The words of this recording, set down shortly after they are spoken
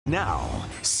Now,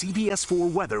 CBS 4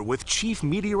 weather with Chief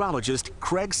Meteorologist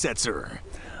Craig Setzer.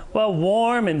 Well,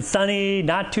 warm and sunny,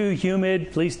 not too humid,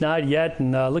 at least not yet,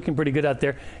 and looking pretty good out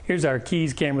there. Here's our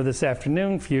Keys camera this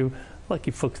afternoon for you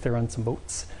lucky folks there on some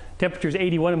boats. Temperatures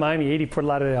 81 in Miami, 80 Fort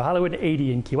Lauderdale, Hollywood,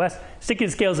 80 in Key West.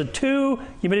 Sticking scales at 2.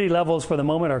 Humidity levels for the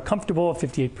moment are comfortable at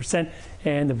 58%,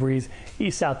 and the breeze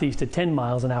east-southeast at 10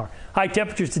 miles an hour. High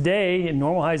temperatures today,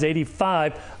 normal highs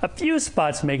 85. A few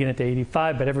spots making it to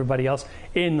 85, but everybody else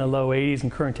in the low 80s,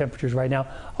 and current temperatures right now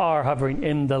are hovering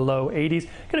in the low 80s.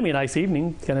 Going to be a nice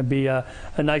evening. Going to be a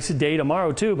nice day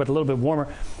tomorrow too, but a little bit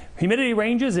warmer. Humidity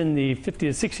ranges in the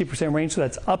 50 to 60% range, so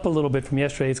that's up a little bit from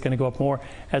yesterday. It's going to go up more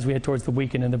as we head towards the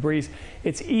weekend, and the breeze,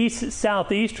 it's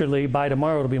east-southeasterly. By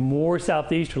tomorrow, it'll be more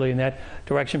southeasterly in that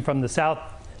direction from the south.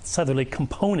 Southerly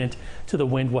component to the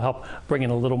wind will help bring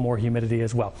in a little more humidity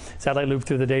as well. Satellite loop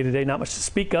through the day today, not much to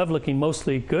speak of, looking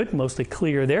mostly good, mostly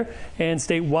clear there. And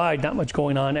statewide, not much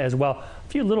going on as well. A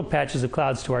few little patches of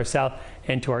clouds to our south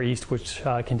and to our east, which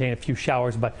contain a few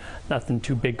showers, but nothing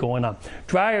too big going on.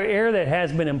 Drier air that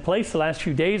has been in place the last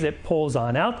few days, it pulls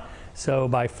on out. So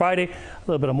by Friday, a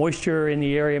little bit of moisture in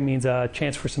the area means a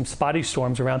chance for some spotty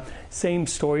storms around. Same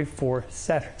story for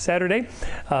Saturday.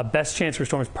 Best chance for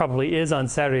storms probably is on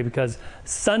Saturday because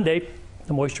Sunday,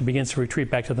 the moisture begins to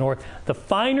retreat back to the north. The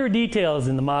finer details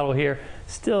in the model here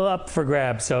still up for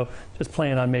grabs. So just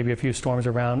plan on maybe a few storms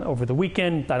around over the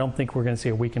weekend. I don't think we're going to see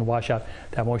a weekend washout.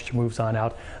 That moisture moves on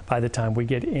out by the time we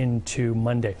get into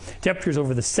Monday. Temperatures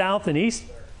over the south and east,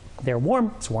 they're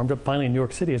warm. It's warmed up finally in New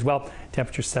York City as well.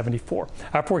 Temperature 74.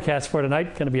 Our forecast for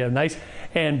tonight going to be a nice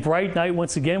and bright night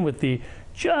once again with the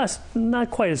just not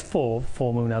quite as full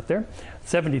moon out there.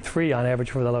 73 on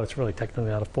average for the low. It's really technically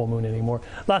not a full moon anymore.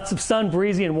 Lots of sun,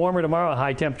 breezy and warmer tomorrow. A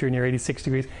high temperature near 86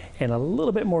 degrees and a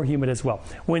little bit more humid as well.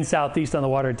 Wind southeast on the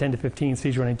water at 10 to 15.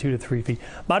 Seas running 2 to 3 feet.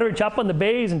 Moderate chop on the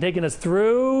bays and taking us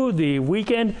through the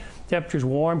weekend. Temperatures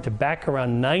warm to back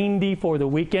around 90 for the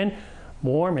weekend.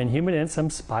 Warm and humid and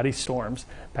some spotty storms.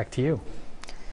 Back to you.